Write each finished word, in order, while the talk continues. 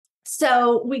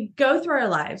So we go through our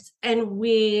lives and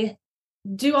we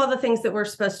do all the things that we're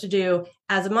supposed to do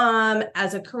as a mom,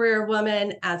 as a career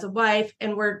woman, as a wife,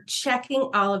 and we're checking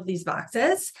all of these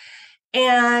boxes.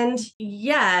 And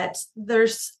yet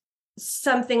there's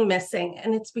something missing,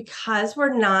 and it's because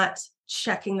we're not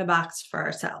checking the box for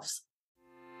ourselves.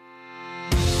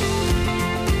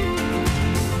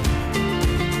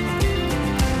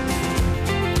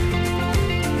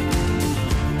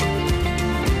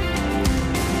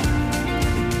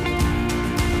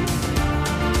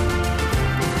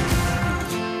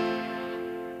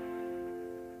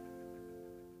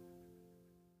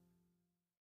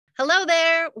 Hello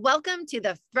there. Welcome to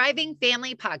the Thriving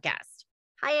Family Podcast.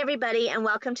 Hi, everybody, and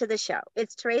welcome to the show.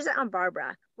 It's Teresa and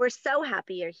Barbara. We're so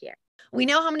happy you're here. We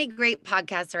know how many great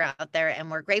podcasts are out there, and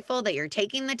we're grateful that you're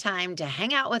taking the time to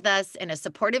hang out with us in a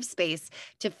supportive space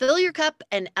to fill your cup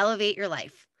and elevate your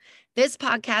life. This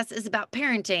podcast is about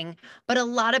parenting, but a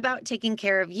lot about taking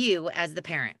care of you as the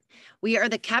parent. We are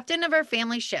the captain of our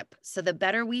family ship, so the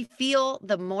better we feel,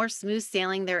 the more smooth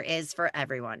sailing there is for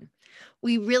everyone.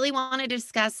 We really want to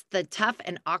discuss the tough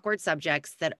and awkward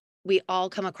subjects that we all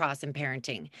come across in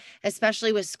parenting,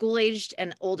 especially with school-aged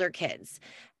and older kids.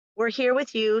 We're here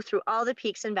with you through all the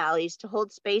peaks and valleys to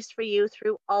hold space for you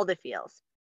through all the feels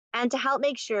and to help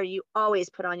make sure you always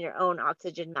put on your own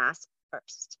oxygen mask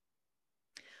first.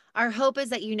 Our hope is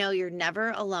that you know you're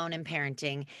never alone in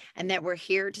parenting and that we're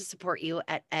here to support you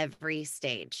at every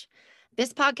stage.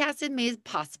 This podcast is made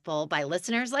possible by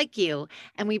listeners like you,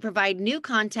 and we provide new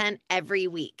content every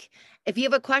week. If you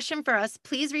have a question for us,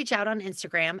 please reach out on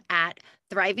Instagram at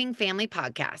Thriving Family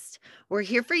Podcast. We're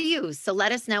here for you, so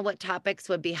let us know what topics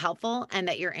would be helpful and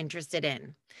that you're interested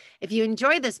in. If you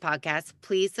enjoy this podcast,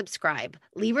 please subscribe,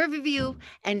 leave a review,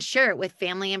 and share it with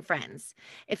family and friends.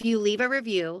 If you leave a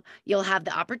review, you'll have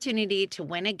the opportunity to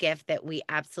win a gift that we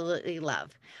absolutely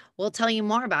love. We'll tell you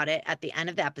more about it at the end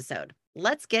of the episode.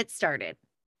 Let's get started.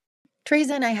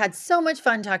 Teresa and I had so much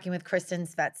fun talking with Kristin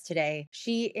Svets today.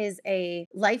 She is a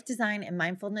life design and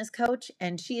mindfulness coach,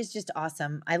 and she is just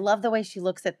awesome. I love the way she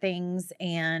looks at things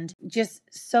and just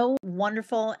so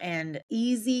wonderful and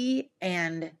easy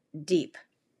and deep.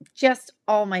 Just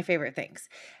all my favorite things.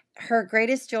 Her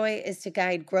greatest joy is to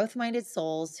guide growth-minded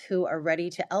souls who are ready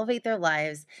to elevate their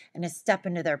lives and to step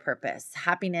into their purpose,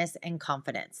 happiness, and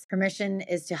confidence. Her mission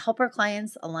is to help her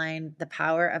clients align the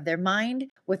power of their mind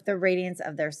with the radiance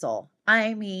of their soul.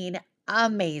 I mean,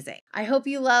 amazing. I hope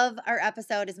you love our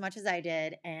episode as much as I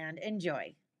did and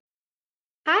enjoy.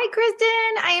 Hi,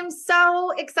 Kristin. I am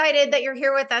so excited that you're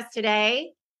here with us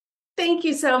today. Thank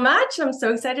you so much. I'm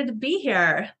so excited to be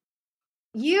here.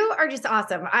 You are just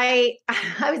awesome. I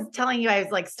was telling you, I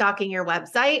was like stalking your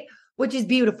website, which is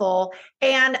beautiful.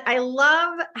 And I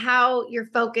love how you're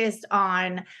focused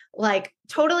on like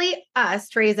totally us,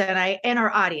 Teresa and I, and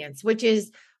our audience, which is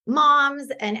moms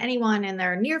and anyone in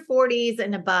their near 40s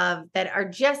and above that are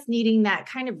just needing that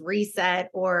kind of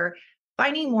reset or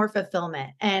finding more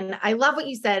fulfillment. And I love what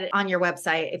you said on your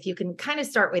website. If you can kind of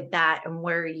start with that and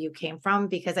where you came from,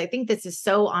 because I think this is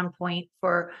so on point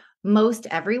for most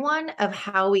everyone of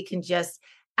how we can just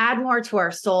add more to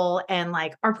our soul and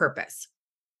like our purpose.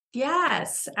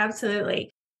 Yes,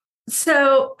 absolutely.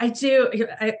 So I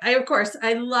of course,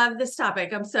 I love this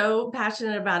topic. I'm so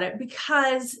passionate about it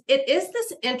because it is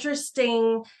this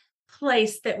interesting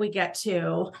place that we get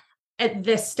to at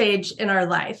this stage in our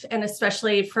life. And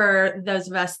especially for those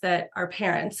of us that are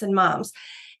parents and moms,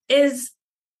 is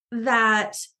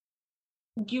that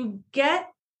you get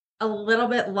a little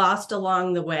bit lost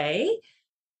along the way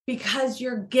because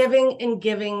you're giving and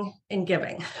giving and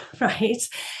giving, right?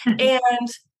 And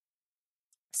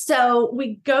so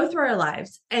we go through our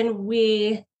lives and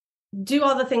we do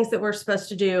all the things that we're supposed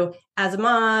to do as a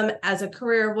mom, as a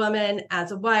career woman,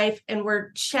 as a wife, and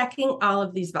we're checking all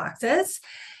of these boxes.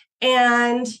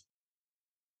 And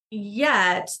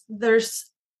yet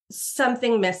there's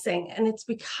something missing, and it's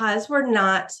because we're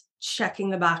not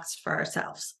checking the box for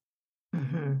ourselves.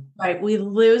 Mm-hmm. Right. We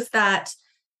lose that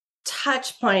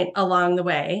touch point along the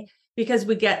way because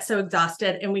we get so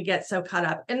exhausted and we get so caught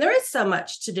up. And there is so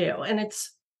much to do. And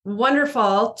it's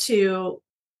wonderful to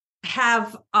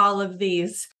have all of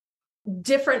these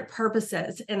different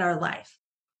purposes in our life.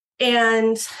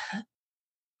 And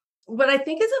what I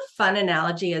think is a fun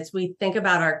analogy as we think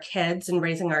about our kids and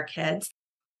raising our kids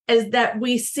is that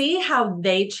we see how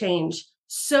they change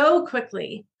so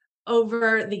quickly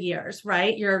over the years,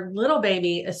 right? Your little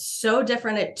baby is so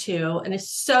different at 2 and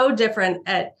is so different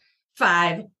at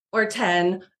 5 or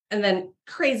 10, and then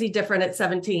crazy different at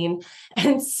 17.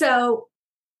 And so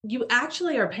you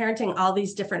actually are parenting all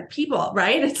these different people,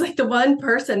 right? It's like the one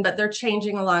person, but they're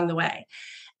changing along the way.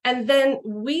 And then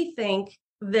we think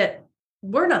that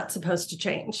we're not supposed to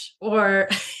change, or,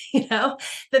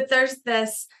 that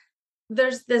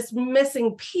there's this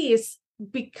missing piece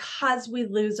because we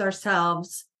lose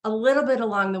ourselves a little bit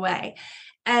along the way.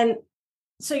 And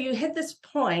so you hit this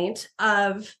point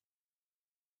of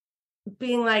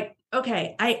being like,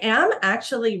 okay, I am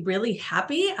actually really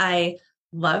happy. I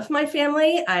love my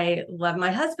family. I love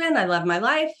my husband. I love my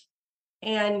life.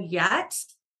 And yet,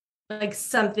 like,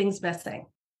 something's missing.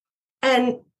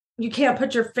 And you can't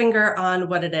put your finger on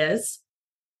what it is.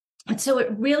 And so it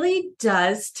really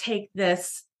does take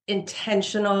this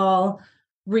intentional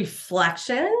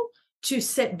reflection to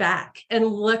sit back and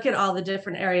look at all the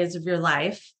different areas of your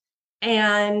life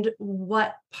and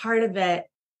what part of it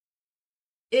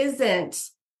isn't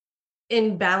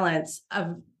in balance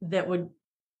of that would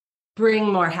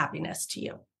bring more happiness to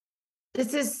you.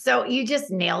 This is so, you just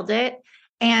nailed it.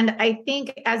 And I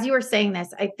think as you were saying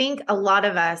this, I think a lot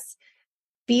of us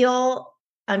feel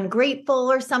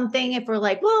ungrateful or something if we're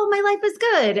like, well, my life is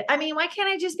good. I mean, why can't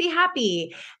I just be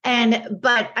happy?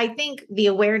 But I think the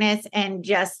awareness and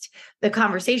just the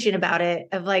conversation about it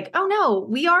of like, oh no,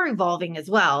 we are evolving as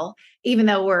well, even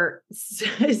though we're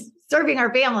serving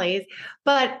our families,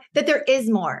 but that there is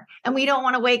more. And we don't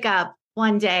want to wake up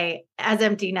one day as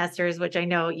empty nesters, which I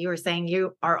know you were saying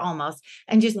you are almost,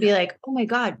 and just be like, oh my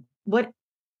God,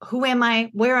 who am I?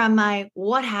 Where am I?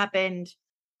 What happened?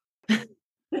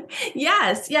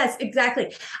 Yes,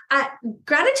 exactly.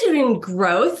 Gratitude and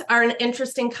growth are an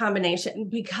interesting combination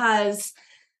because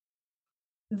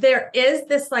there is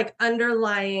this like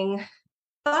underlying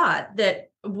thought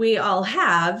that we all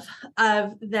have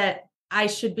of that I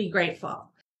should be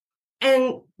grateful.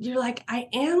 And you're like, I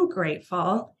am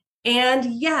grateful.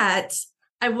 And yet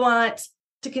I want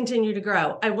to continue to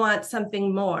grow. I want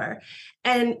something more.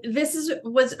 And this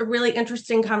was a really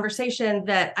interesting conversation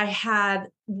that I had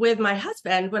with my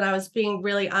husband when I was being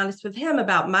really honest with him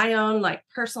about my own like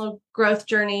personal growth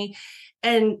journey.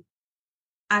 And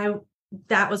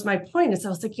that was my point, is I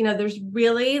was like, there's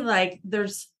really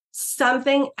there's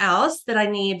something else that I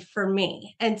need for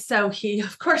me. And so he,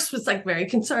 of course, was like very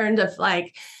concerned of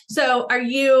like, so are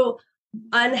you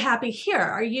unhappy here?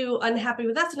 Are you unhappy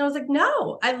with us? And I was like,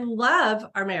 no, I love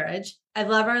our marriage. I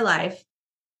love our life.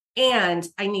 And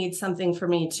I need something for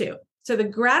me too. So the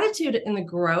gratitude and the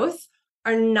growth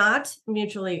are not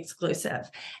mutually exclusive.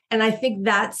 And I think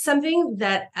that's something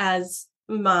that as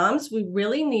moms, we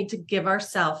really need to give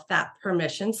ourselves that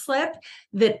permission slip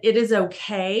that it is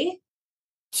okay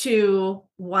to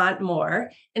want more.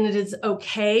 And it is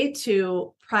okay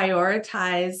to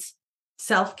prioritize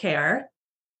self-care.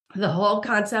 The whole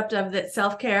concept of that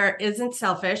self-care isn't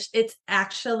selfish. It's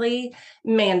actually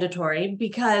mandatory,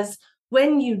 because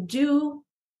when you do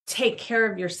take care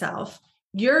of yourself,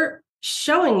 you're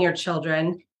showing your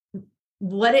children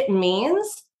what it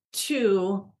means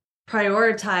to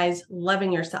prioritize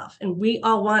loving yourself. And we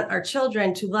all want our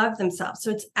children to love themselves.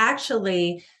 So it's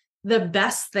actually the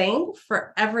best thing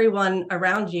for everyone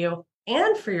around you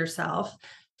and for yourself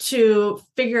to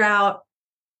figure out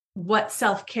what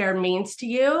self-care means to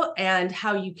you and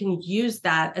how you can use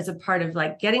that as a part of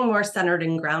like getting more centered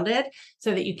and grounded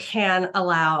so that you can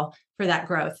allow for that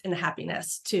growth and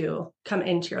happiness to come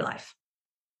into your life.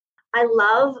 I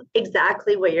love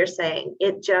exactly what you're saying.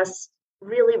 It just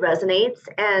really resonates.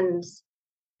 And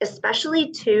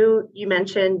especially too, you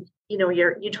mentioned,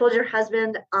 you told your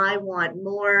husband, I want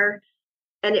more.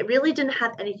 And it really didn't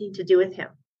have anything to do with him.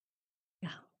 Yeah.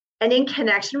 And in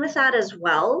connection with that as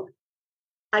well,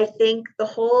 I think the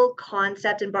whole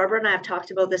concept, and Barbara and I have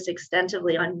talked about this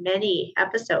extensively on many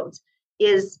episodes,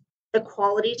 is the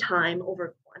quality time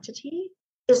over quantity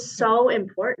is so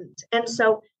important. And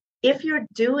so if you're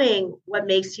doing what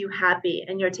makes you happy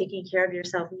and you're taking care of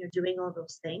yourself and you're doing all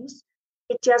those things,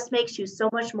 it just makes you so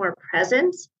much more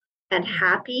present and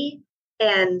happy.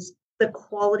 And the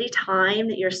quality time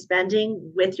that you're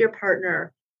spending with your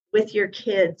partner, with your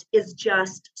kids, is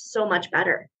just so much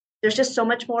better. There's just so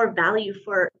much more value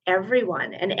for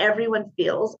everyone, and everyone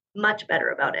feels much better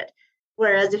about it.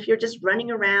 Whereas if you're just running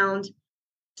around,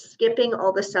 skipping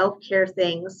all the self-care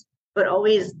things, but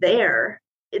always there's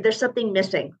something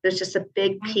missing. There's just a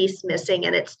big piece missing,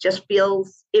 and it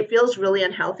feels really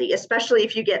unhealthy, especially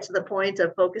if you get to the point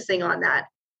of focusing on that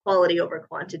quality over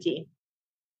quantity.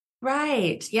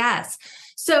 Right. Yes.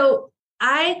 So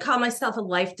I call myself a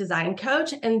life design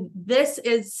coach, and this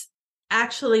is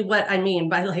actually what I mean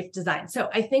by life design. So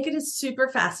I think it is super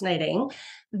fascinating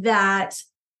that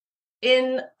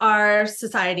in our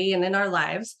society and in our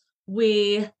lives,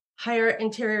 we hire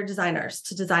interior designers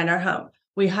to design our home.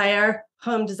 We hire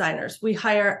home designers. We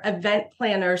hire event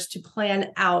planners to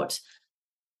plan out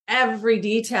every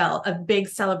detail of big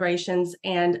celebrations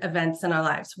and events in our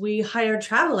lives. We hire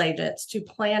travel agents to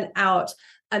plan out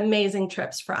amazing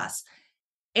trips for us.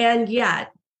 And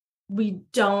yet we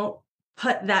don't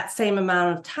put that same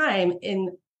amount of time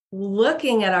in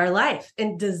looking at our life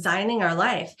and designing our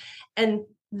life. And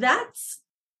that's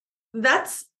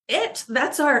it.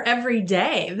 That's our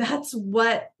everyday. That's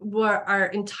what our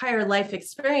entire life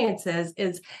experience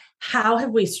is how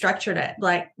have we structured it?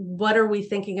 Like, what are we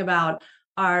thinking about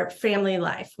our family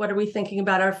life? What are we thinking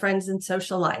about our friends and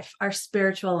social life, our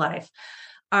spiritual life,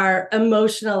 our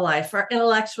emotional life, our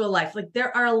intellectual life? Like,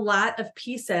 there are a lot of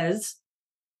pieces,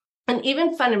 and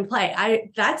even fun and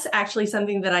play. That's actually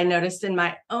something that I noticed in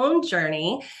my own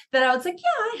journey, that I was like, yeah,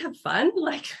 I have fun.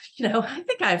 Like, I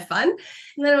think I have fun.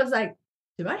 And then I was like,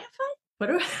 do I have fun? I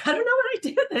don't know what I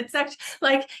do. It's actually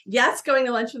like, yes, going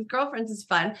to lunch with girlfriends is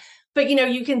fun, but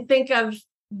you can think of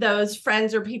those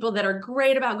friends or people that are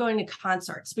great about going to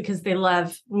concerts because they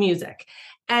love music,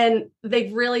 and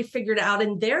they've really figured out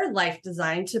in their life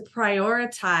design to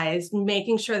prioritize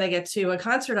making sure they get to a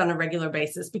concert on a regular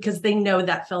basis because they know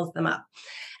that fills them up.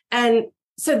 And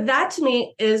so that to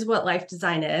me is what life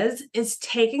design is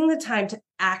taking the time to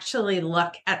actually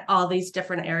look at all these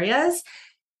different areas.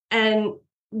 And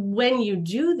when you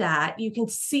do that, you can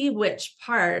see which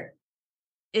part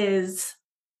is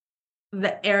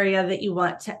the area that you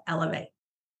want to elevate.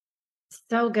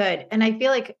 So good. And I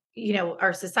feel like,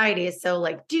 our society is so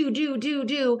like,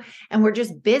 do, and we're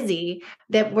just busy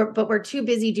but we're too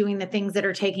busy doing the things that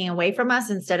are taking away from us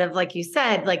instead of, like you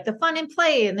said, like the fun and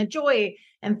play and the joy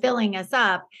and filling us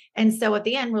up. And so at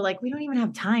the end, we're like, we don't even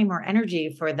have time or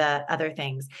energy for the other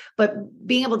things, but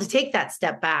being able to take that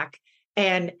step back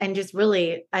and just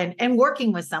really, and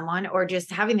working with someone or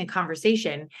just having the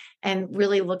conversation and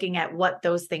really looking at what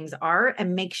those things are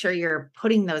and make sure you're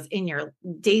putting those in your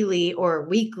daily or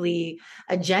weekly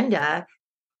agenda.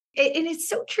 And it's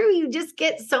so true. You just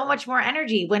get so much more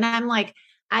energy when I'm like,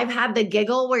 I've had the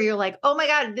giggle where you're like, oh my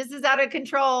God, this is out of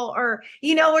control. Or,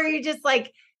 where you just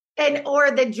like,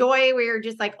 or the joy where you're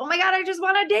just like, oh my God, I just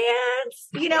want to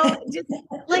dance, just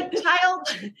like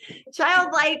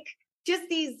childlike, just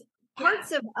these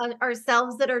parts of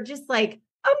ourselves that are just like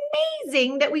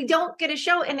amazing that we don't get to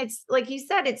show. And it's like you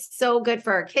said, it's so good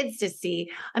for our kids to see.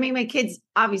 I mean, my kids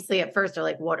obviously at first are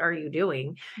like, what are you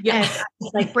doing? Yeah. And I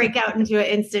just like break out into an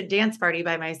instant dance party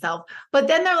by myself. But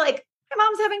then they're like, my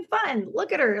mom's having fun.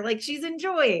 Look at her. Like, she's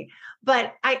enjoying.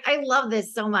 But I love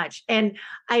this so much. And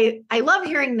I love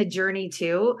hearing the journey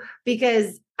too,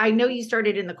 because I know you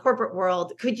started in the corporate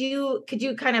world. Could you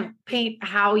kind of paint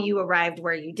how you arrived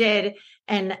where you did?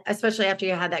 And especially after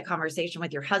you had that conversation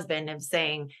with your husband of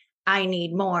saying, I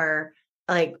need more,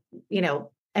 like, and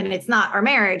it's not our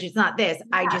marriage. It's not this.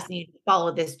 Yeah. I just need to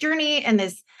follow this journey and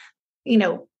this,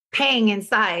 paying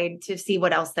inside to see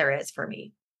what else there is for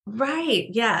me. Right.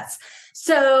 Yes.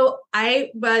 So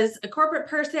I was a corporate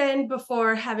person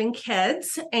before having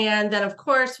kids. And then, of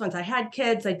course, once I had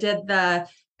kids, I did the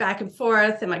back and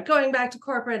forth. Am I going back to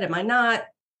corporate? Am I not?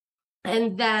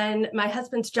 And then my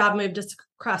husband's job moved us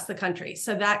across the country.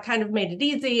 So that kind of made it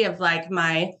easy of like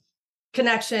my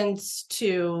connections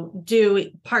to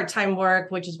do part-time work,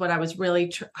 which is what I was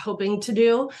really hoping to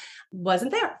do,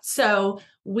 wasn't there. So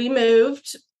we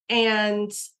moved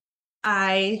and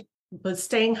I was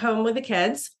staying home with the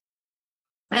kids.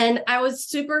 And I was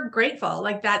super grateful.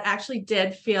 Like, that actually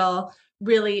did feel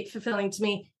really fulfilling to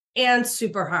me and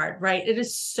super hard, right? It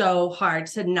is so hard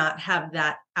to not have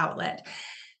that outlet.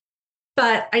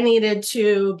 But I needed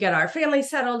to get our family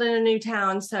settled in a new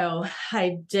town. So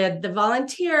I did the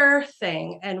volunteer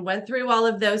thing and went through all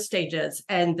of those stages.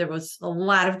 And there was a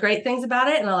lot of great things about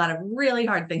it and a lot of really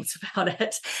hard things about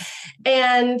it.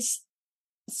 And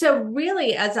so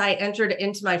really, as I entered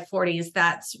into my 40s,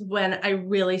 that's when I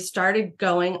really started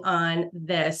going on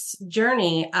this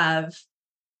journey of,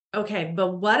 okay,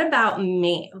 but what about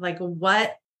me? Like,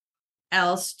 what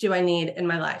else do I need in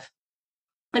my life?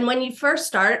 And when you first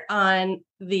start on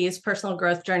these personal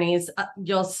growth journeys,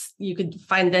 you could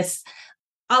find this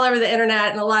all over the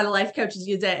internet, and a lot of life coaches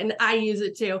use it, and I use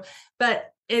it too. But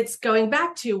it's going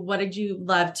back to, what did you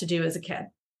love to do as a kid?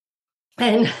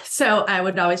 And so I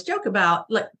would always joke about,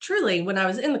 like, truly, when I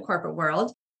was in the corporate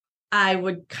world, I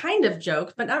would kind of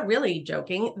joke, but not really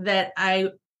joking, that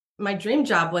my dream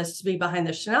job was to be behind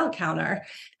the Chanel counter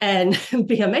and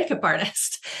be a makeup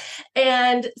artist.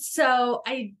 And so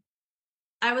I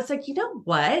was like, you know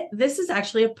what? This is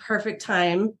actually a perfect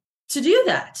time to do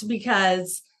that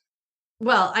because,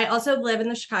 well, I also live in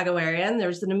the Chicago area, and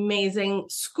there's an amazing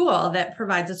school that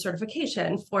provides a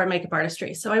certification for makeup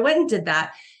artistry. So I went and did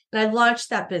that, and I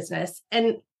launched that business.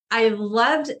 And I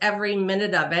loved every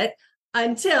minute of it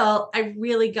until I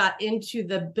really got into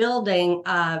the building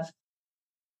of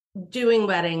doing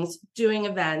weddings, doing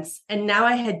events. And now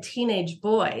I had teenage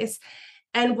boys.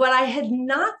 And what I had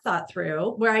not thought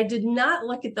through, where I did not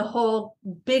look at the whole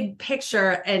big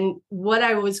picture and what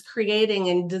I was creating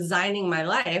and designing my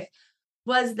life,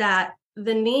 was that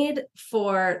the need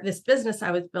for this business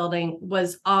I was building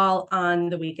was all on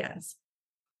the weekends.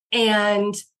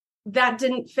 And that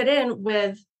didn't fit in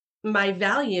with my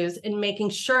values and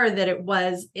making sure that it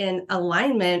was in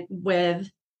alignment with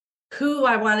who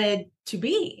I wanted to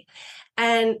be.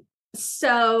 And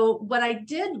so what I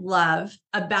did love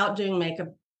about doing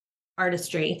makeup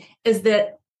artistry is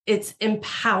that it's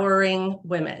empowering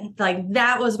women. Like,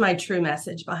 that was my true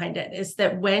message behind it, is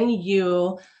that when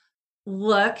you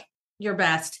look your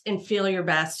best and feel your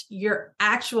best, your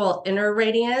actual inner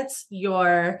radiance,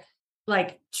 your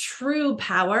like true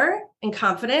power and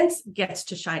confidence gets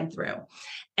to shine through.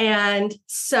 And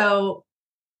so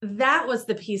that was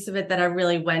the piece of it that I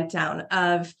really went down,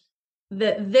 of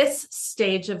that this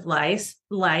stage of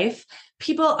life,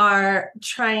 people are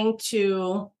trying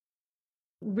to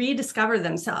rediscover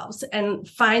themselves and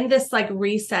find this like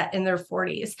reset in their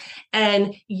 40s.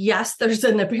 And yes, there's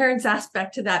an appearance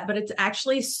aspect to that, but it's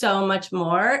actually so much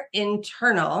more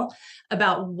internal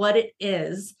about what it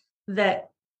is that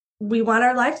we want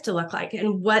our life to look like,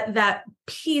 and what that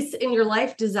piece in your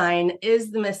life design is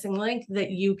the missing link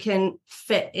that you can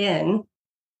fit in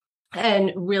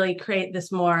and really create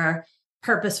this more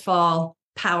purposeful,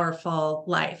 powerful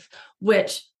life,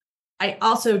 which I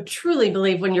also truly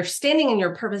believe when you're standing in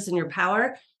your purpose and your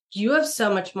power, you have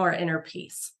so much more inner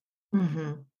peace.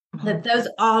 That those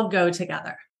all go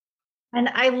together. And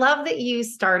I love that you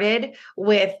started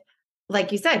with,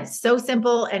 like you said, so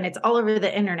simple and it's all over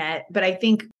the internet. But I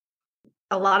think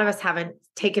a lot of us haven't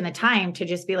taken the time to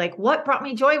just be like, what brought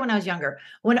me joy when I was younger?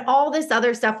 When all this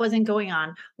other stuff wasn't going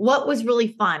on, what was really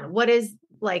fun? What is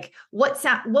like, what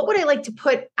would I like to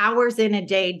put hours in a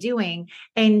day doing?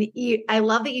 And I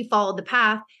love that you followed the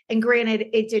path, and granted,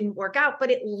 it didn't work out,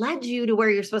 but it led you to where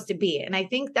you're supposed to be. And I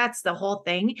think that's the whole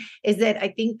thing, is that I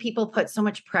think people put so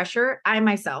much pressure, I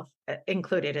myself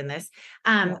included in this,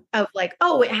 of like,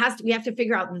 oh, we have to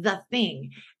figure out the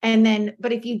thing. And then,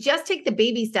 but if you just take the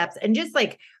baby steps and just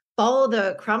like follow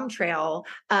the crumb trail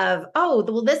of, oh,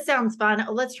 well, this sounds fun,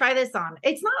 let's try this on.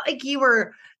 It's not like you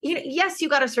were, yes, you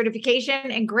got a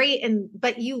certification and great.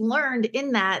 But you learned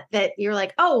in that you're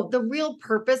like, oh, the real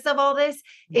purpose of all this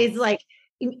is like,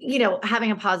 having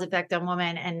a positive effect on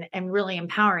women and really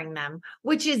empowering them,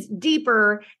 which is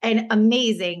deeper and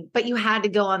amazing, but you had to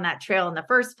go on that trail in the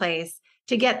first place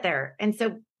to get there. And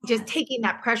so just taking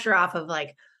that pressure off of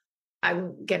like,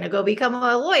 I'm going to go become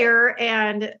a lawyer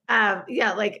and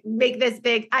like make this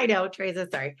big. I know, Teresa,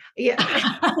 sorry. Yeah,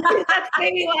 that's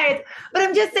maybe why but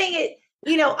I'm just saying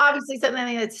it, obviously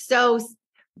something that's so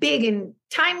big and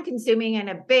time consuming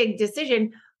and a big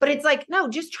decision, but it's like, no,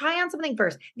 just try on something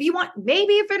first. If you want,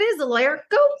 maybe if it is a lawyer,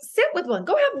 go sit with one,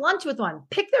 go have lunch with one,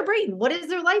 pick their brain. What is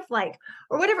their life like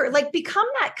or whatever? Like, become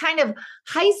that kind of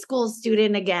high school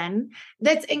student again,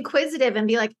 that's inquisitive and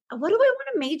be like, what do I want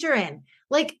to major in?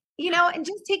 Like, and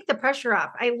just take the pressure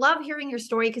off. I love hearing your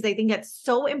story because I think it's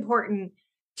so important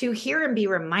to hear and be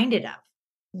reminded of.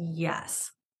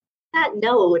 Yes. That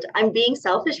note, I'm being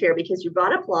selfish here because you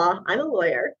brought up law. I'm a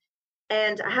lawyer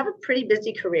and I have a pretty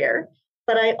busy career,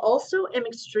 but I also am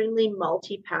extremely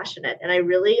multi-passionate, and I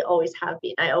really always have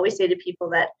been. I always say to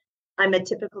people that I'm a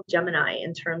typical Gemini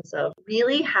in terms of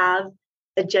really have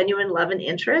a genuine love and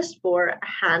interest for a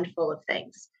handful of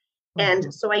things.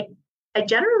 And so I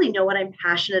generally know what I'm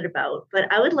passionate about,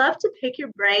 but I would love to pick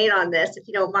your brain on this if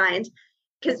you don't mind,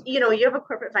 because, you have a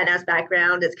corporate finance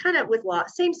background. It's kind of with law,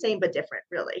 same, but different,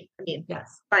 really. I mean,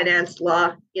 yes, finance,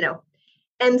 law,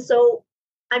 and so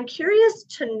I'm curious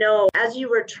to know, as you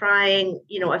were trying,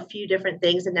 a few different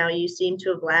things, and now you seem to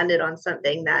have landed on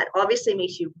something that obviously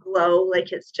makes you glow,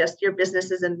 like it's just, your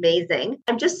business is amazing.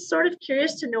 I'm just sort of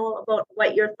curious to know about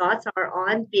what your thoughts are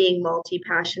on being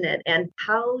multi-passionate and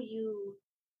how you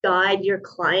guide your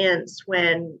clients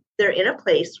when they're in a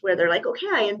place where they're like, okay,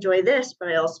 I enjoy this, but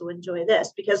I also enjoy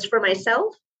this. Because for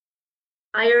myself,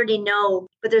 I already know,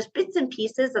 but there's bits and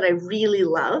pieces that I really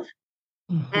love.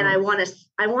 And I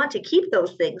want to keep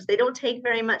those things. They don't take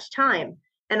very much time.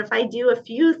 And if I do a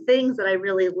few things that I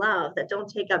really love that don't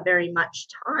take up very much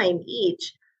time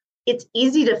each, it's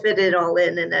easy to fit it all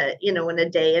in a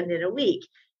day and in a week.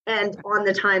 And on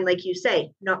the time, like you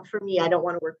say, not for me, I don't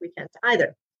want to work weekends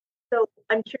either. So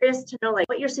I'm curious to know, like,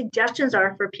 what your suggestions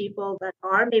are for people that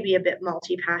are maybe a bit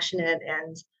multi-passionate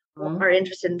and are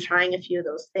interested in trying a few of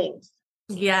those things.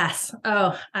 Yes.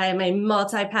 Oh, I am a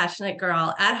multi-passionate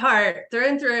girl at heart, through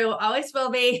and through, always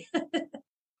will be.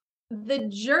 The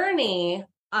journey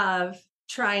of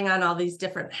trying on all these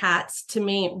different hats to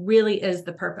me really is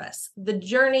the purpose. The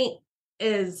journey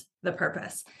is the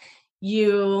purpose.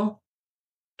 You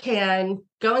can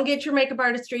go and get your makeup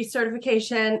artistry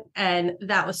certification, and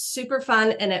that was super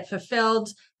fun, and it fulfilled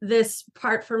this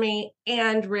part for me,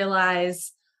 and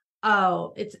realize,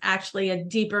 oh, it's actually a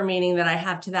deeper meaning that I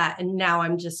have to that, and now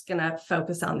I'm just going to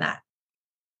focus on that.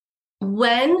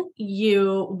 When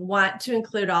you want to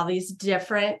include all these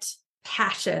different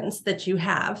passions that you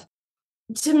have,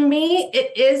 to me,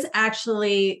 it is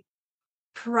actually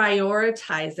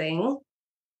prioritizing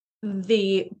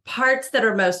the parts that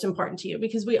are most important to you,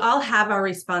 because we all have our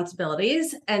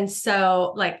responsibilities. And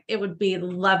so like, it would be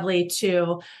lovely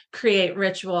to create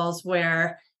rituals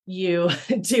where you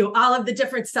do all of the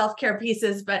different self-care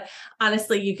pieces, but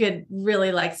honestly, you could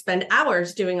really like spend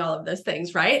hours doing all of those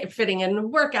things, right? Fitting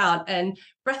in workout and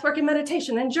breathwork and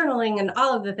meditation and journaling and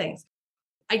all of the things.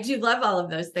 I do love all of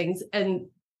those things. And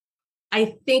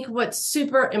I think what's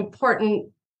super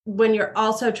important when you're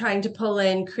also trying to pull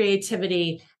in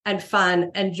creativity and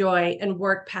fun and joy and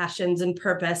work passions and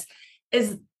purpose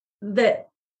is that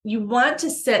you want to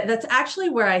sit. That's actually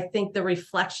where I think the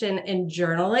reflection and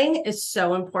journaling is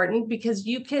so important, because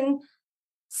you can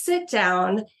sit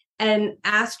down and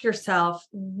ask yourself,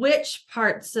 which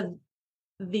parts of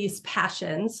these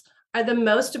passions are the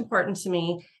most important to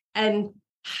me, and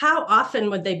how often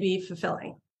would they be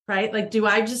fulfilling, right? Like, do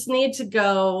I just need to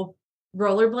go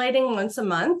rollerblading once a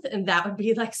month, and that would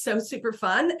be like so super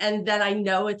fun, and then I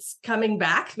know it's coming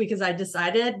back because I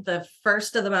decided the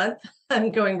first of the month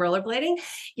I'm going rollerblading?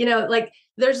 Like,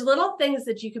 there's little things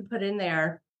that you can put in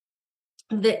there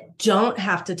that don't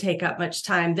have to take up much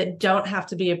time, that don't have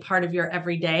to be a part of your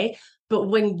everyday. But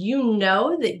when you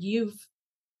know that you've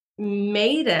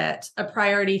made it a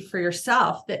priority for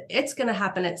yourself, that it's going to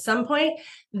happen at some point,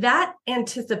 that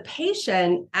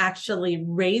anticipation actually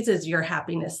raises your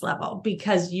happiness level,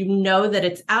 because you know that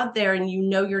it's out there, and you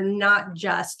know you're not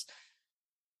just,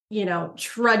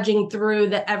 trudging through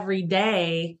the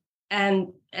everyday and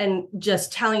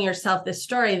just telling yourself this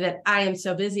story that I am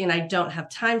so busy and I don't have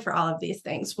time for all of these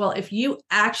things. Well, if you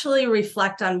actually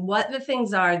reflect on what the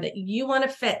things are that you want to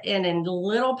fit in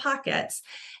little pockets,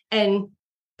 and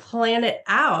plan it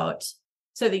out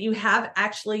so that you have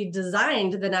actually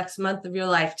designed the next month of your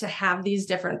life to have these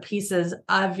different pieces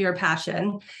of your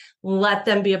passion, let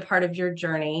them be a part of your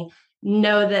journey.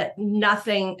 Know that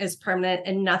nothing is permanent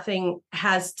and nothing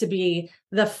has to be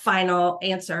the final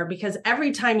answer, because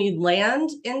every time you land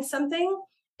in something,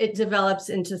 it develops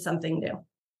into something new.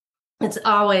 It's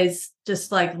always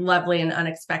just like lovely and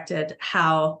unexpected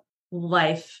how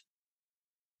life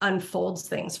unfolds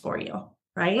things for you.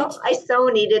 Right? Oh, I so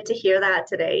needed to hear that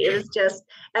today. It was just,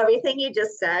 everything you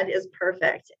just said is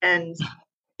perfect. And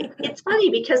it's funny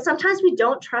because sometimes we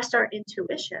don't trust our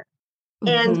intuition.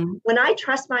 And when I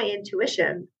trust my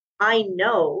intuition, I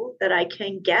know that I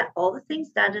can get all the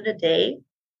things done in a day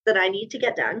that I need to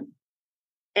get done,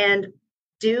 and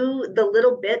do the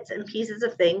little bits and pieces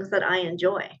of things that I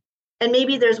enjoy. And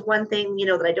maybe there's one thing,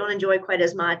 that I don't enjoy quite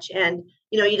as much, and,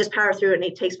 you just power through it and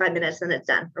it takes 5 minutes and it's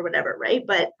done or whatever. Right.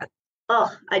 But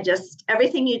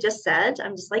everything you just said,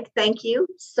 I'm just like, thank you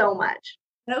so much.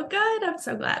 Oh, good. I'm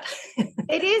so glad.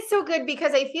 It is so good,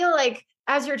 because I feel like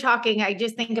as you're talking, I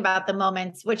just think about the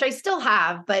moments, which I still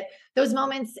have, but those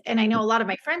moments, and I know a lot of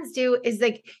my friends do, is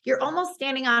like, you're almost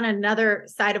standing on another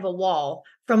side of a wall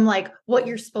from like what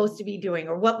you're supposed to be doing,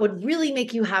 or what would really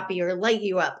make you happy or light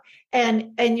you up.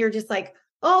 And you're just like,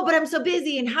 oh, but I'm so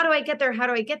busy. And how do I get there? How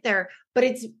do I get there? But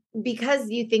it's because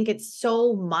you think it's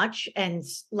so much, and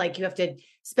like you have to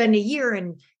spend a year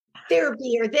in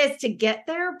therapy or this to get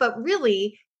there. But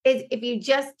really, if you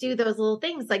just do those little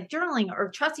things like journaling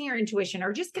or trusting your intuition,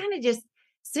 or just kind of just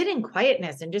sit in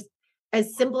quietness, and just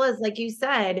as simple as, like you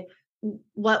said,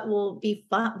 what will be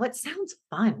fun, what sounds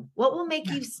fun, what will make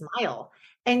you smile,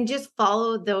 and just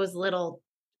follow those little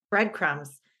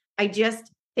breadcrumbs. I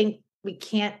just think we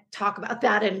can't talk about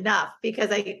that enough,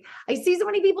 because I see so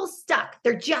many people stuck.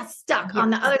 They're just stuck on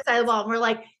the other side of the wall. And we're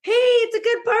like, hey, it's a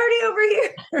good party over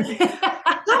here.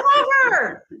 Come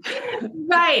over.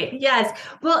 Right. Yes.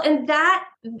 Well, and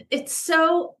it's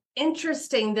so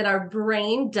interesting that our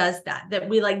brain does that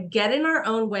we like get in our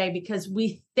own way, because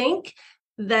we think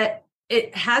that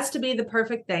it has to be the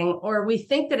perfect thing, or we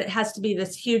think that it has to be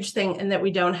this huge thing, and that we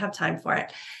don't have time for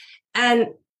it. And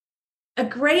a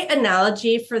great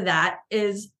analogy for that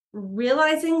is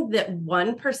realizing that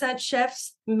 1%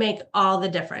 shifts make all the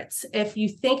difference. If you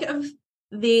think of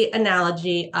the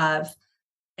analogy of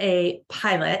a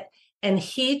pilot and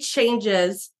he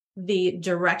changes the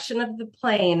direction of the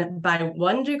plane by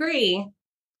 1 degree,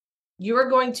 you are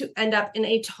going to end up in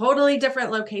a totally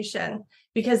different location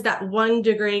because that 1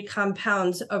 degree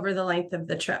compounds over the length of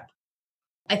the trip.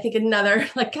 I think another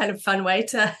like kind of fun way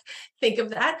to think of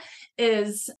that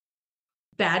is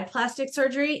bad plastic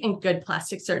surgery and good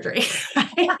plastic surgery,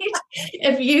 right?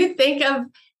 If you think of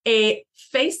a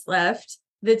facelift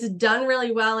that's done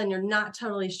really well and you're not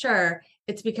totally sure,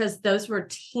 it's because those were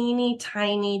teeny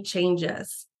tiny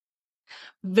changes.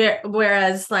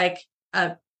 Whereas like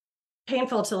a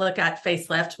painful to look at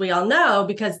facelift, we all know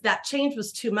because that change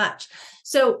was too much.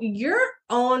 So your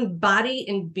own body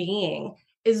and being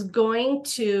is going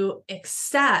to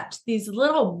accept these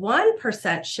little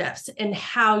 1% shifts in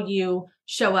how you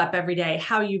show up every day,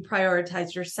 how you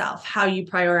prioritize yourself, how you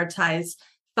prioritize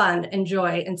fun and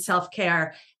joy and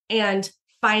self-care, and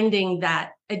finding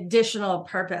that additional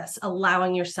purpose,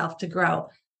 allowing yourself to grow.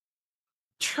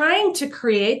 Trying to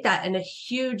create that in a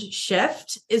huge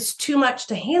shift is too much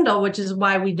to handle, which is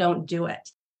why we don't do it.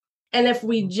 And if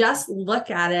we just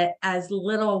look at it as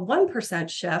little 1%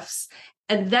 shifts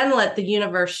and then let the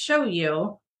universe show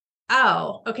you,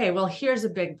 oh, okay, well, here's a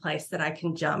big place that I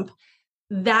can jump,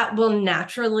 that will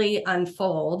naturally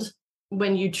unfold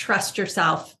when you trust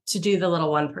yourself to do the little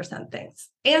 1% things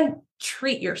and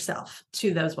treat yourself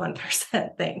to those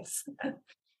 1% things.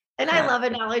 And I love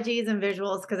analogies and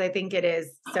visuals because I think it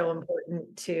is so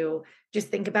important to just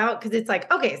think about, because it's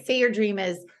like, okay, say your dream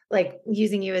is like,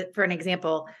 using you for an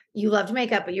example, you loved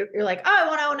makeup, but you're like, oh, I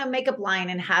want to own a makeup line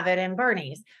and have it in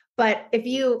Barney's. But if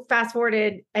you fast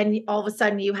forwarded and all of a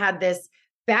sudden you had this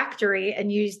factory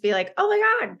and you just be like, oh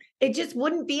my God, it just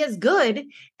wouldn't be as good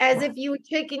as if you had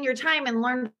taken your time and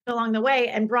learned along the way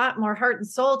and brought more heart and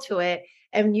soul to it.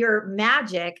 And your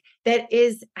magic that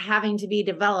is having to be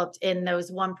developed in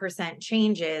those 1%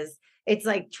 changes. It's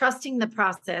like trusting the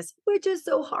process, which is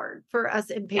so hard for us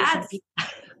impatient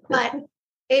people, but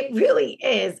it really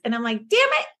is. And I'm like, damn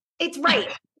it, it's right.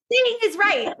 Saying is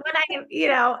right. When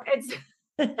it's,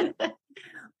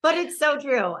 but it's so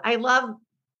true. I love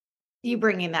you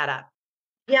bringing that up.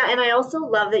 Yeah. And I also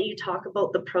love that you talk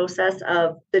about the process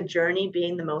of the journey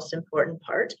being the most important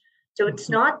part. So it's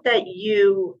not that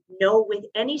you know with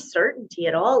any certainty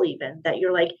at all, even that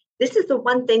you're like, this is the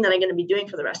one thing that I'm going to be doing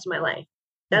for the rest of my life.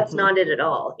 That's not it at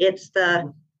all. It's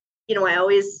I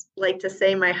always like to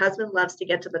say my husband loves to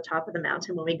get to the top of the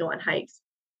mountain when we go on hikes.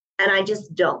 And I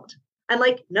just don't. I'm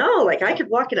like, no, like I could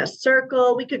walk in a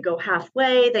circle. We could go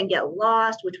halfway, then get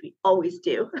lost, which we always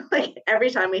do. Like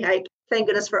every time we hike, thank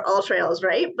goodness for all trails,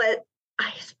 right? But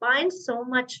I find so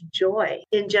much joy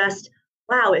in just,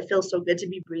 wow, it feels so good to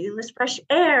be breathing this fresh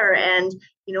air. And,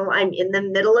 I'm in the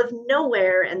middle of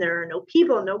nowhere and there are no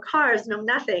people, no cars, no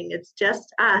nothing. It's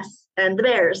just us and the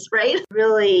bears, right?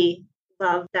 Really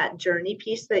love that journey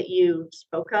piece that you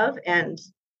spoke of. And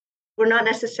we're not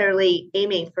necessarily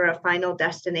aiming for a final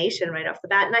destination right off the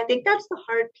bat. And I think that's the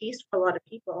hard piece for a lot of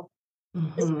people,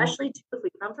 especially if we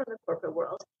come from the corporate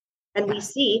world and we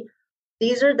see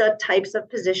these are the types of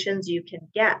positions you can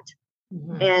get.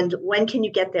 And when can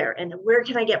you get there? And where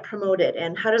can I get promoted?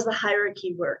 And how does the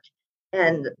hierarchy work?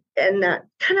 And that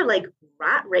kind of like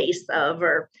rat race of,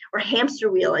 or hamster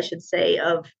wheel, I should say,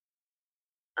 of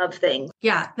things.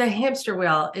 Yeah, the hamster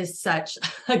wheel is such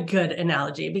a good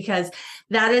analogy because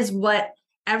that is what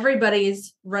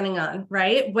everybody's running on,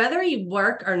 right? Whether you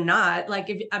work or not, like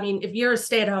if you're a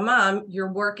stay-at-home mom,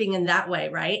 you're working in that way,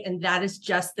 right? And that is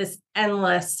just this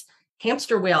endless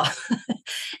hamster wheel.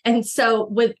 And so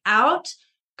without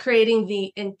creating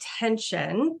the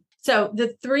intention, so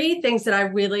the 3 things that I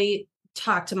really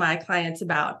talk to my clients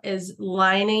about is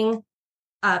lining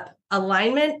up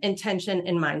alignment, intention,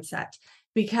 and mindset.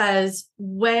 Because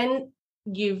when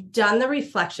you've done the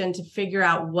reflection to figure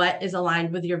out what is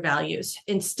aligned with your values,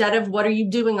 instead of what are you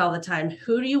doing all the time,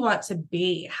 who do you want to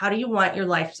be? How do you want your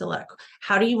life to look?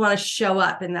 How do you want to show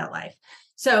up in that life?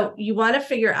 So you want to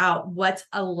figure out what's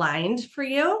aligned for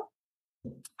you.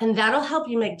 And that'll help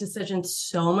you make decisions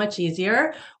so much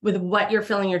easier with what you're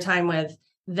filling your time with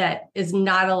that is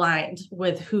not aligned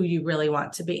with who you really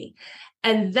want to be.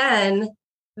 And then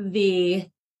the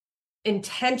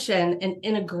intention and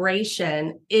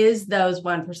integration is those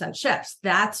 1% shifts.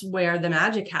 That's where the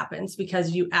magic happens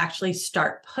because you actually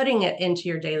start putting it into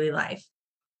your daily life.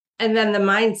 And then the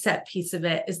mindset piece of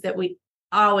it is that we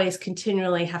always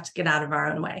continually have to get out of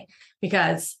our own way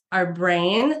because our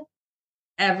brain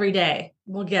every day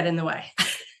will get in the way.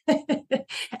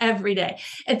 Every day.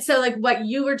 And so like what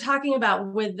you were talking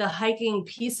about with the hiking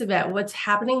piece of it, what's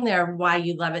happening there, why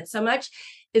you love it so much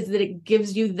is that it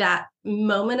gives you that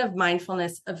moment of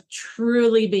mindfulness of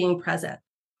truly being present,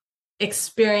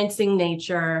 experiencing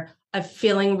nature, of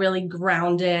feeling really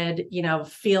grounded,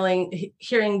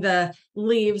 hearing the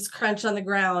leaves crunch on the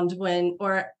ground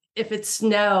or if it's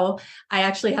snow. I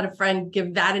actually had a friend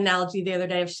give that analogy the other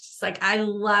day. She's like, I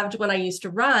loved when I used to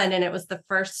run and it was the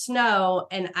first snow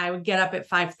and I would get up at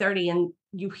 5:30 and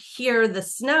you hear the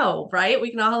snow, right?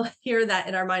 We can all hear that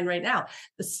in our mind right now,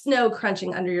 the snow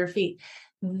crunching under your feet.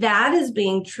 That is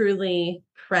being truly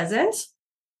present.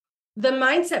 The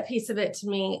mindset piece of it to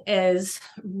me is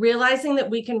realizing that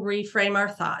we can reframe our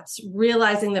thoughts,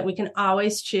 realizing that we can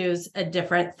always choose a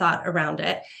different thought around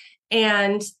it.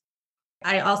 And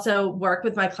I also work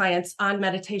with my clients on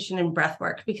meditation and breath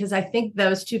work because I think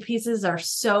those two pieces are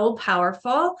so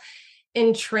powerful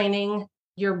in training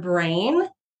your brain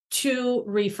to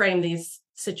reframe these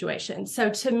situations. So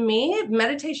to me,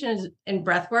 meditation and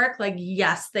breath work, like,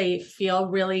 yes, they feel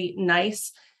really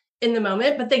nice in the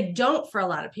moment, but they don't for a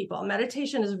lot of people.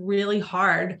 Meditation is really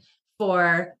hard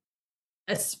for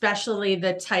especially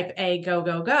the type A go,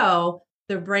 go, go.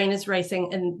 Their brain is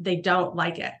racing and they don't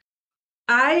like it.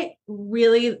 I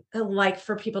really like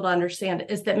for people to understand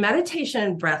is that meditation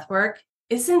and breath work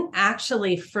isn't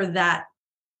actually for that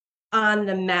on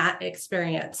the mat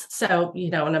experience. So,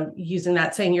 and I'm using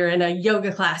that saying you're in a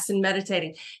yoga class and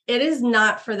meditating. It is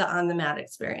not for the on the mat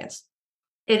experience.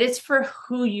 It is for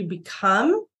who you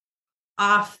become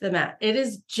off the mat. It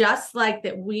is just like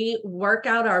that we work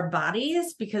out our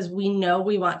bodies because we know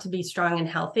we want to be strong and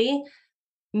healthy.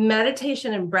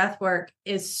 Meditation and breath work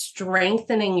is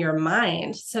strengthening your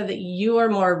mind so that you are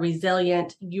more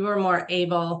resilient. You are more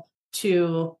able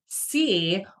to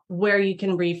see where you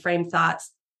can reframe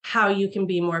thoughts, how you can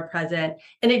be more present.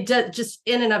 And it does just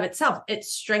in and of itself, it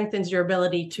strengthens your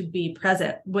ability to be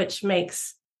present, which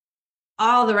makes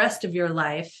all the rest of your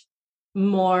life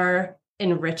more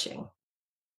enriching.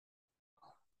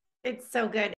 It's so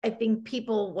good. I think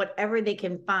people, whatever they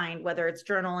can find, whether it's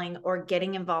journaling or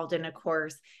getting involved in a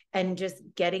course and just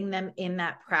getting them in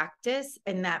that practice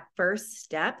and that first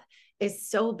step is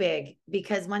so big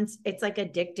because once it's like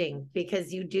addicting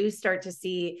because you do start to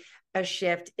see a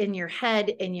shift in your head,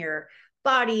 in your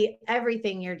body,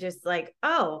 everything. You're just like,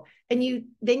 oh, and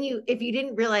if you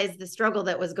didn't realize the struggle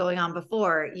that was going on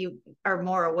before, you are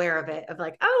more aware of it, of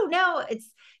like, oh no, it's,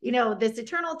 this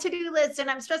eternal to-do list and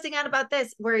I'm stressing out about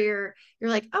this, where you're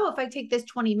like, oh, if I take this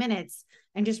 20 minutes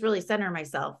and just really center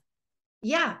myself.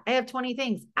 Yeah, I have 20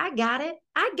 things. I got it.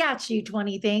 I got you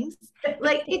 20 things.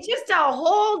 Like it's just a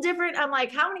whole different, I'm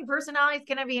like, how many personalities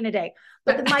can I be in a day?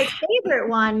 But my favorite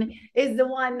one is the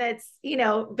one that's,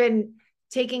 been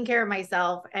taking care of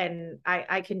myself and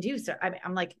I can do so.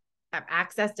 I'm like, I've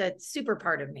accessed a super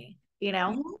part of me,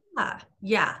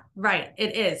 Yeah, right.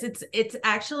 It is. It's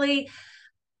actually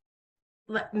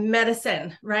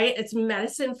medicine, right? It's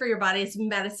medicine for your body. It's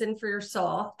medicine for your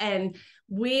soul. And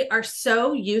we are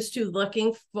so used to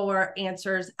looking for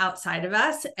answers outside of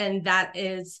us. And that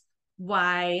is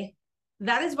why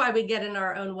we get in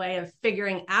our own way of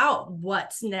figuring out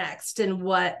what's next and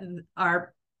what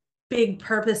our big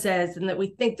purpose is. And that we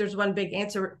think there's one big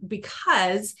answer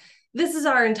because this is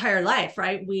our entire life,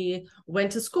 right? We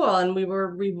went to school and we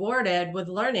were rewarded with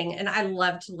learning. And I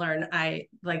love to learn.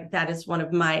 That is one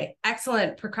of my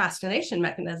excellent procrastination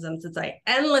mechanisms is I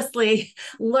endlessly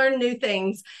learn new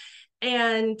things.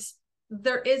 And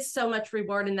there is so much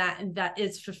reward in that. And that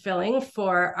is fulfilling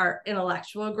for our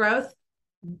intellectual growth.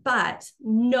 But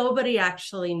nobody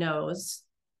actually knows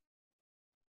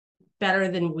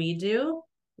better than we do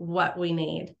what we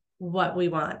need, what we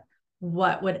want,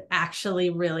 what would actually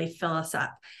really fill us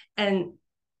up. And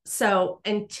so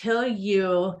until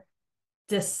you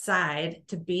decide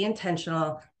to be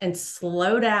intentional and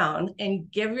slow down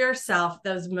and give yourself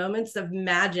those moments of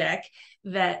magic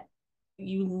that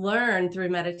you learn through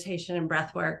meditation and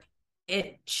breath work,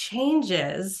 it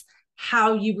changes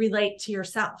how you relate to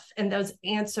yourself. And those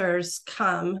answers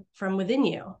come from within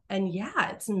you. And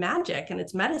yeah, it's magic and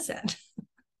it's medicine.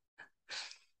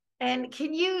 And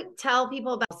can you tell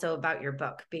people about your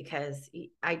book? Because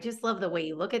I just love the way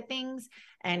you look at things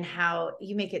and how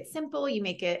you make it simple, you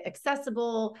make it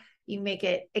accessible, you make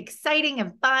it exciting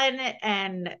and fun.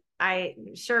 And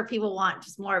I'm sure people want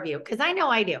just more of you because I know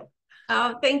I do.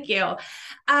 Oh, thank you.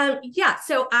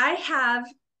 So I have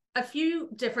a few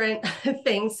different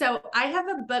things. So I have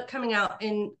a book coming out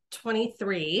in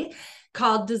 23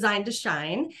 called Designed to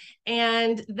Shine.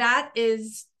 And that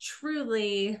is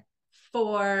truly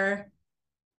for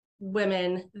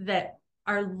women that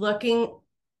are looking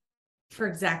for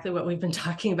exactly what we've been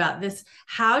talking about, this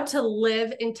how to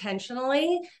live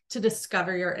intentionally to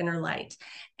discover your inner light.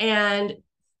 And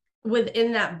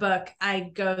within that book,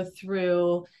 I go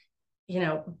through,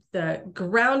 the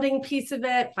grounding piece of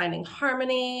it, finding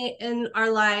harmony in our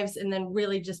lives, and then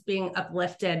really just being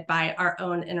uplifted by our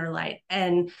own inner light.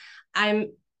 And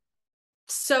I'm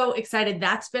so excited.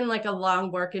 That's been like a long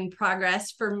work in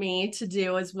progress for me to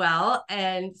do as well.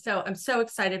 And so I'm so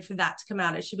excited for that to come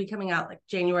out. It should be coming out like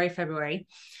January, February.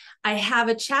 I have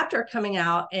a chapter coming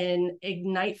out in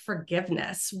Ignite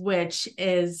Forgiveness, which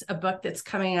is a book that's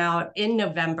coming out in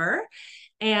November.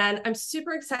 And I'm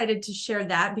super excited to share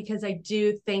that because I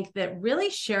do think that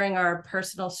really sharing our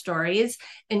personal stories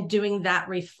and doing that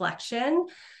reflection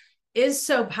is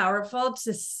so powerful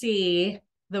to see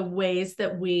the ways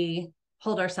that we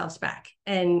hold ourselves back.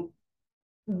 And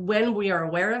when we are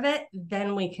aware of it,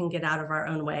 then we can get out of our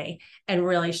own way and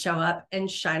really show up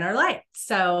and shine our light.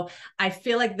 So I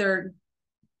feel like they're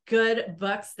good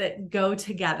books that go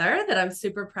together that I'm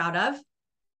super proud of.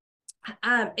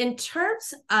 In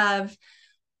terms of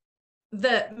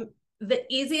the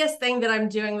easiest thing that I'm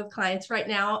doing with clients right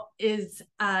now is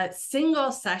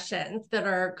single sessions that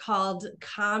are called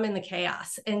Calm in the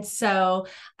Chaos. And so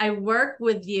I work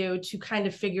with you to kind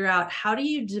of figure out, how do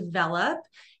you develop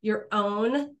your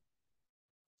own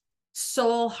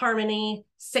soul harmony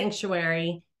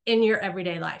sanctuary in your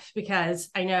everyday life? Because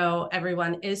I know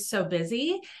everyone is so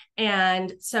busy.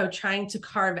 And so trying to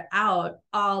carve out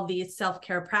all these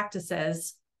self-care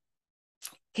practices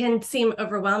can seem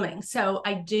overwhelming. So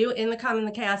I do, in the Calm in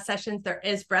the Chaos sessions, there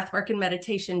is breath work and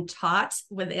meditation taught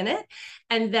within it.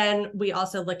 And then we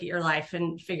also look at your life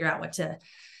and figure out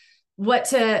what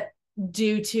to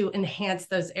do to enhance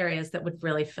those areas that would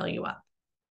really fill you up.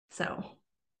 So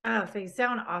you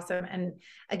sound awesome. And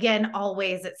again, all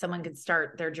ways that someone could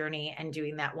start their journey and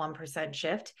doing that 1%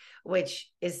 shift,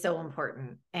 which is so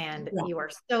important. And you are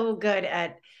so good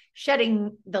at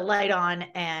shedding the light on,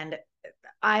 and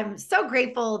I'm so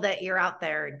grateful that you're out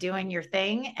there doing your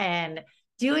thing and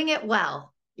doing it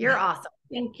well. You're awesome.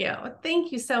 Thank you.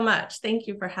 Thank you so much. Thank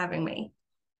you for having me.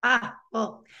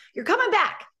 Well, you're coming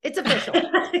back. It's official.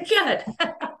 Good.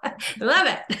 Love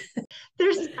it.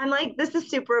 I'm like, this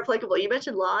is super applicable. You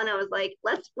mentioned law, and I was like,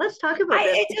 let's talk about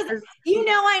this.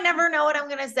 I never know what I'm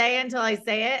going to say until I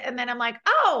say it. And then I'm like,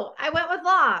 oh, I went with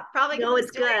law. Probably. No, it's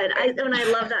good. I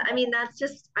love that. I mean,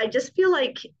 I just feel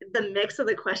like the mix of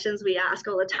the questions we ask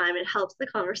all the time, it helps the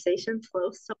conversation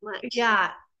flow so much. Yeah.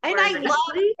 And I love,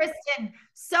 Kristin,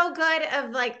 so good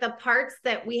of like the parts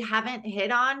that we haven't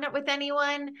hit on with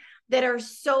anyone that are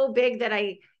so big that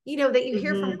that you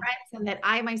hear from friends, and that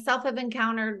I myself have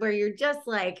encountered, where you're just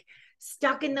like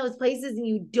stuck in those places and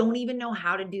you don't even know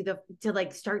how to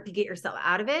like start to get yourself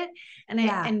out of it.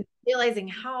 And realizing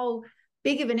how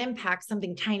big of an impact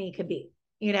something tiny could be,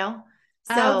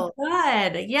 So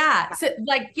good. Yeah. So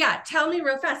tell me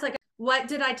real fast, like, what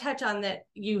did I touch on that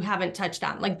you haven't touched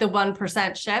on? Like the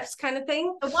 1% shifts kind of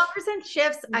thing? The 1%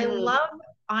 shifts. I love,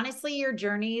 honestly, your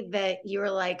journey that you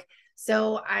were like,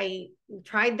 so I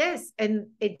tried this and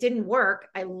it didn't work.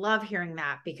 I love hearing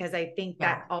that, because I think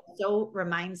that also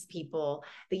reminds people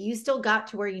that you still got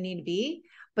to where you need to be,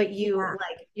 but you're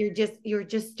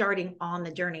just starting on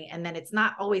the journey. And then it's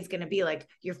not always going to be like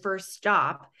your first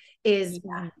stop is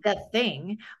the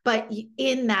thing, but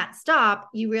in that stop,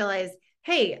 you realize,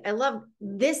 hey, I love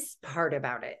this part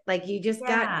about it. Like you just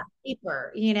got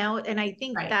deeper, and I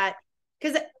think that,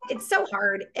 because it's so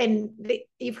hard, and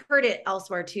you've heard it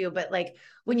elsewhere too, but like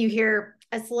when you hear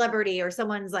a celebrity or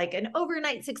someone's like an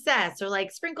overnight success, or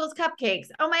like Sprinkles Cupcakes,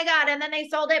 oh my God, and then they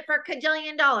sold it for $1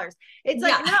 kajillion. It's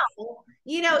like,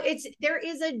 no, there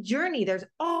is a journey. There's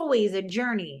always a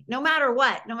journey, no matter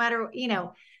what,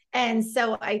 and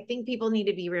so I think people need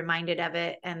to be reminded of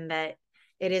it, and that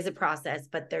it is a process,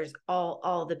 but there's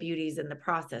all the beauties in the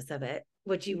process of it,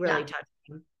 which you really touched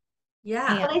on.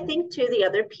 Yeah. And I think too, the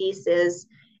other piece is,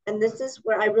 and this is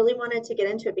where I really wanted to get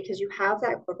into it, because you have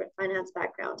that corporate finance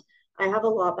background. I have a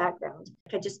law background.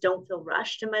 I just don't feel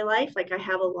rushed in my life. Like I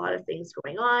have a lot of things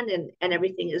going on, and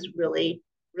everything is really,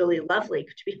 really lovely,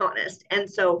 to be honest. And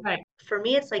so for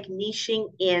me, it's like niching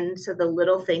into the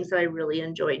little things that I really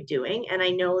enjoy doing. And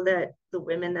I know that the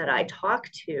women that I talk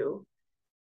to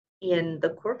in the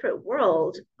corporate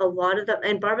world, a lot of them,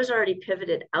 and Barbara's already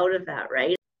pivoted out of that,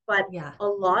 right? But a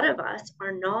lot of us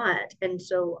are not. And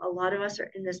so a lot of us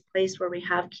are in this place where we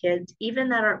have kids, even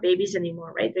that aren't babies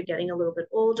anymore, right? They're getting a little bit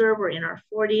older. We're in our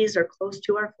 40s or close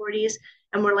to our 40s.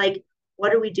 And we're like,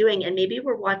 what are we doing? And maybe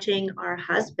we're watching our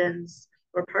husbands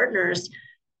or partners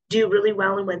do really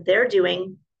well in what they're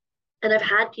doing. And I've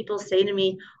had people say to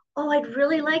me, oh, I'd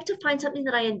really like to find something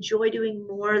that I enjoy doing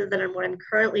more than what I'm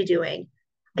currently doing.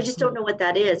 I just don't know what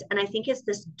that is. And I think it's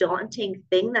this daunting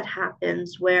thing that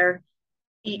happens where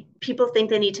people think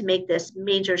they need to make this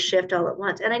major shift all at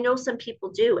once. And I know some people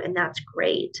do, and that's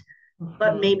great.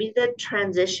 But maybe the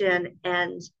transition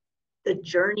and the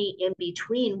journey in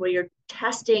between where you're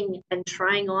testing and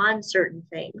trying on certain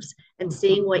things and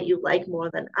seeing what you like more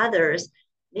than others,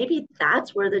 maybe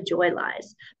that's where the joy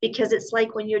lies. Because it's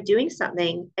like when you're doing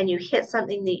something and you hit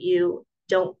something that you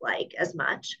don't like as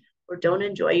much or don't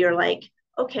enjoy, you're like,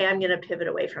 okay, I'm going to pivot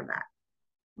away from that.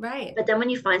 Right. But then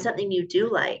when you find something you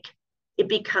do like, it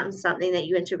becomes something that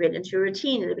you integrate into your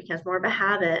routine and it becomes more of a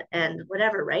habit and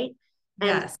whatever, right?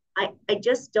 Yes. And I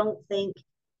just don't think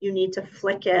you need to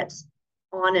flick it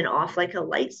on and off like a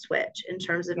light switch in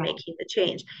terms of making the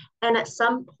change. And at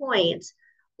some point,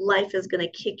 life is going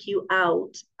to kick you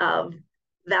out of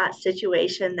that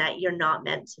situation that you're not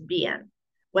meant to be in,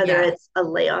 whether it's a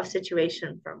layoff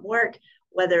situation from work,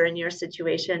 whether in your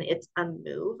situation it's a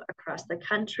move across the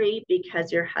country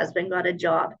because your husband got a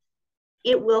job.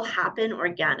 It will happen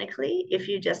organically if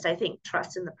you just, I think,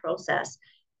 trust in the process.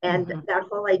 And that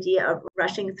whole idea of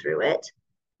rushing through it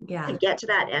to get to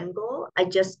that end goal, I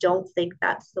just don't think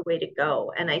that's the way to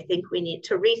go. And I think we need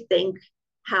to rethink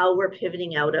how we're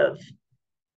pivoting out of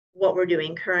what we're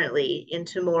doing currently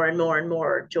into more and more and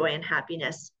more joy and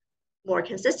happiness more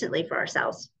consistently for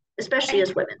ourselves, especially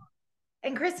as women.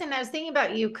 And Kristin, I was thinking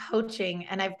about you coaching,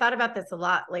 and I've thought about this a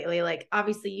lot lately. Like,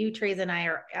 obviously, you, Trace, and I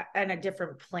are on a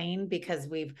different plane because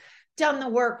we've done the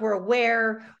work, we're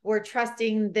aware, we're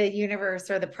trusting the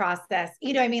universe or the process.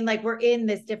 You know what I mean? Like, we're in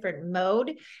this different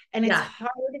mode, and it's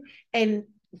hard. And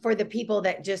for the people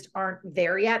that just aren't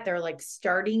there yet, they're like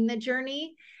starting the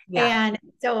journey. And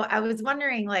so I was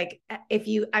wondering, like, if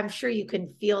you, I'm sure you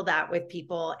can feel that with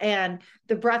people, and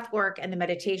the breath work and the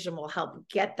meditation will help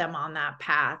get them on that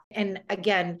path. And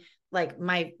again, like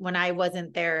when I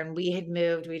wasn't there and we had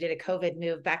moved, we did a COVID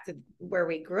move back to where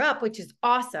we grew up, which is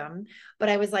awesome. But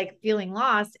I was like feeling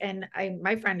lost. And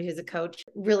my friend who's a coach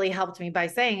really helped me by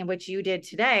saying, and which you did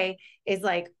today, is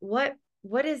like, what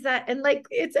is that? And like,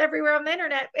 it's everywhere on the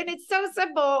internet and it's so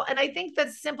simple. And I think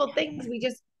that simple things we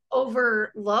just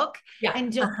overlook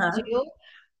and don't do.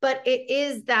 But it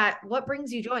is that what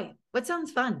brings you joy, what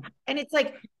sounds fun. And it's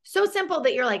like so simple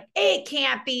that you're like, it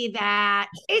can't be that.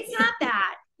 It's not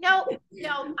that. No,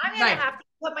 I'm going to have to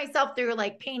put myself through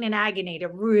like pain and agony to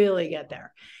really get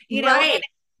there, you know?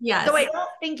 Yes. So I don't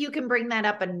think you can bring that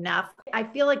up enough. I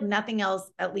feel like nothing else,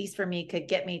 at least for me, could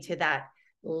get me to that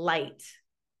light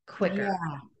quicker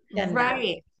than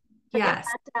that. Yes.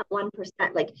 That 1%.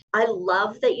 Like, I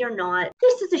love that you're not,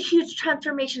 this is a huge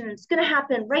transformation and it's going to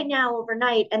happen right now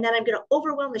overnight. And then I'm going to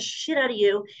overwhelm the shit out of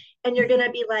you. And you're going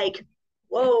to be like,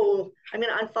 whoa, I'm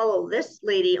going to unfollow this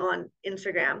lady on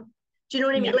Instagram. Do you know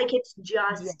what I mean? Like, it's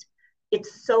just,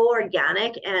 it's so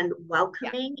organic and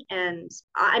welcoming. And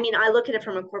I mean, I look at it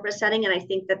from a corporate setting and I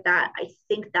think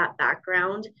that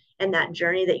background and that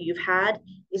journey that you've had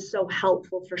is so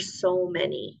helpful for so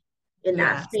many in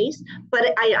that space.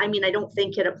 But I mean, I don't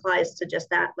think it applies to just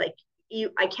that. Like,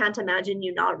 I can't imagine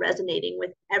you not resonating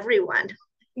with everyone.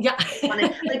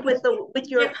 Like with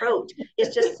your approach.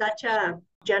 It's just such a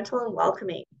gentle and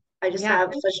welcoming. I just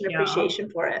have such an appreciation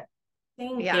for it.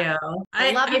 Thank you.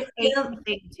 I love your AIM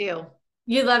thing too.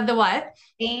 You love the what?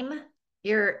 AIM,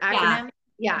 your acronym.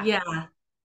 Yeah.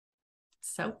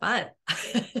 So fun.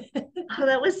 Oh,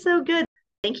 that was so good.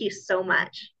 Thank you so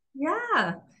much.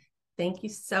 Yeah. Thank you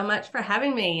so much for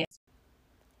having me.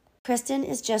 Kristin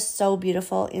is just so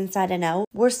beautiful inside and out.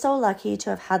 We're so lucky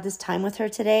to have had this time with her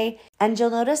today. And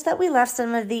you'll notice that we left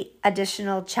some of the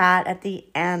additional chat at the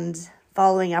end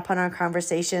following up on our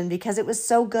conversation because it was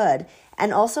so good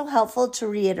and also helpful to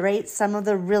reiterate some of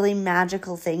the really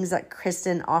magical things that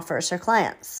Kristin offers her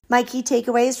clients. My key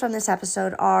takeaways from this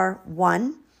episode are: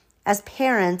 1, as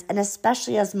parents and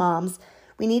especially as moms,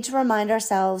 we need to remind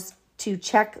ourselves to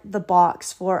check the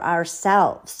box for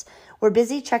ourselves. We're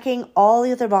busy checking all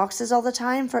the other boxes all the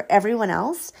time for everyone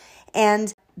else,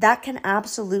 and that can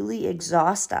absolutely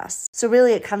exhaust us. So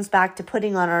really it comes back to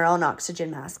putting on our own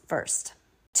oxygen mask first.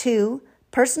 2,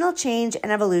 personal change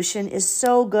and evolution is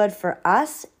so good for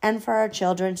us and for our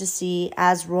children to see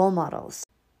as role models.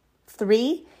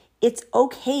 3, it's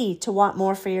okay to want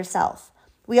more for yourself.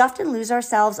 We often lose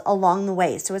ourselves along the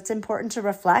way, so it's important to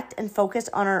reflect and focus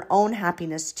on our own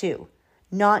happiness too,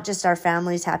 not just our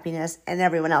family's happiness and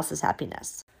everyone else's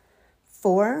happiness.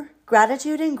 4,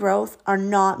 gratitude and growth are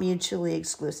not mutually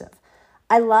exclusive.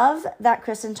 I love that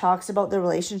Kristin talks about the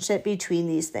relationship between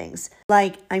these things.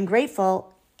 Like, I'm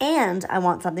grateful and I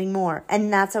want something more,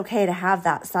 and that's okay to have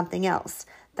that something else.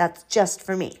 That's just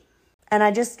for me. And I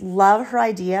just love her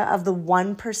idea of the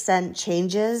 1%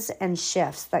 changes and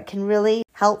shifts that can really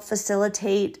help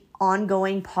facilitate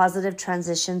ongoing positive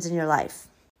transitions in your life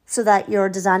so that you're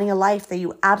designing a life that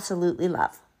you absolutely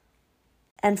love.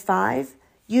 And 5,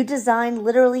 you design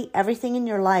literally everything in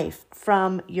your life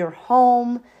from your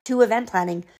home to event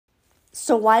planning.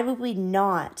 So why would we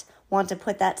not want to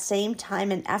put that same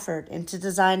time and effort into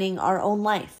designing our own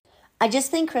life? I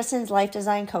just think Kristin's life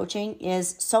design coaching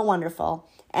is so wonderful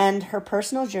and her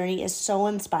personal journey is so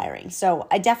inspiring. So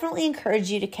I definitely encourage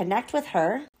you to connect with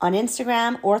her on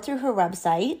Instagram or through her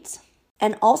website,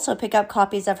 and also pick up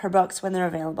copies of her books when they're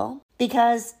available.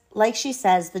 Because like she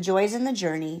says, the joy is in the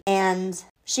journey, and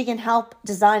she can help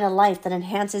design a life that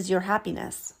enhances your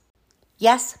happiness.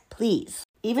 Yes, please.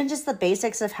 Even just the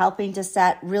basics of helping to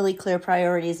set really clear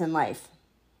priorities in life.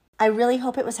 I really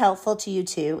hope it was helpful to you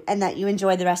too, and that you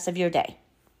enjoy the rest of your day.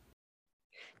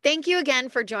 Thank you again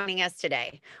for joining us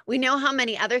today. We know how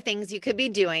many other things you could be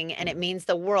doing, and it means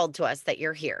the world to us that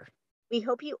you're here. We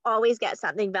hope you always get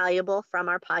something valuable from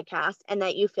our podcast and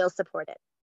that you feel supported.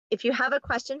 If you have a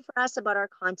question for us about our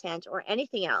content or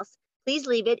anything else, please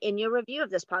leave it in your review of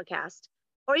this podcast,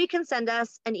 or you can send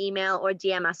us an email or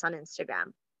DM us on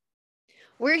Instagram.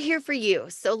 We're here for you,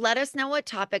 so let us know what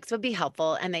topics would be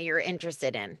helpful and that you're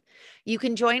interested in. You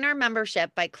can join our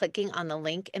membership by clicking on the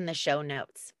link in the show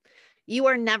notes. You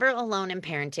are never alone in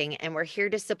parenting, and we're here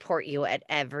to support you at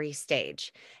every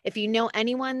stage. If you know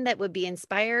anyone that would be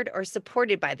inspired or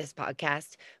supported by this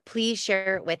podcast, please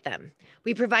share it with them.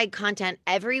 We provide content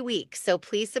every week, so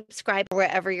please subscribe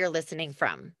wherever you're listening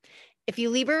from. If you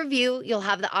leave a review, you'll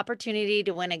have the opportunity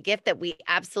to win a gift that we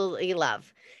absolutely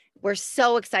love. We're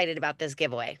so excited about this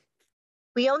giveaway.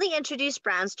 We only introduce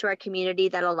brands to our community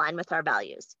that align with our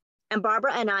values. And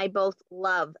Barbara and I both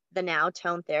love the Now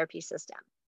Tone Therapy System.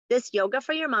 This yoga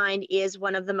for your mind is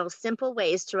one of the most simple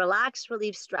ways to relax,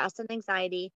 relieve stress and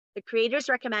anxiety. The creators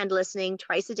recommend listening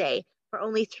twice a day for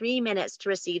only 3 minutes to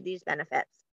receive these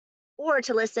benefits, or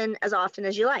to listen as often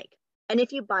as you like. And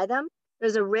if you buy them,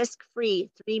 there's a risk-free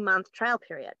 3-month trial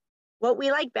period. What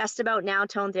we like best about Now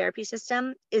Tone Therapy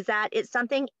System is that it's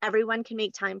something everyone can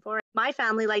make time for. My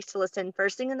family likes to listen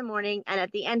first thing in the morning and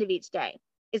at the end of each day.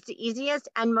 It's the easiest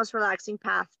and most relaxing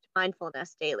path to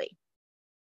mindfulness daily.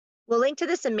 We'll link to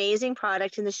this amazing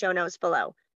product in the show notes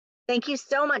below. Thank you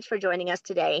so much for joining us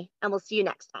today, and we'll see you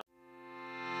next time.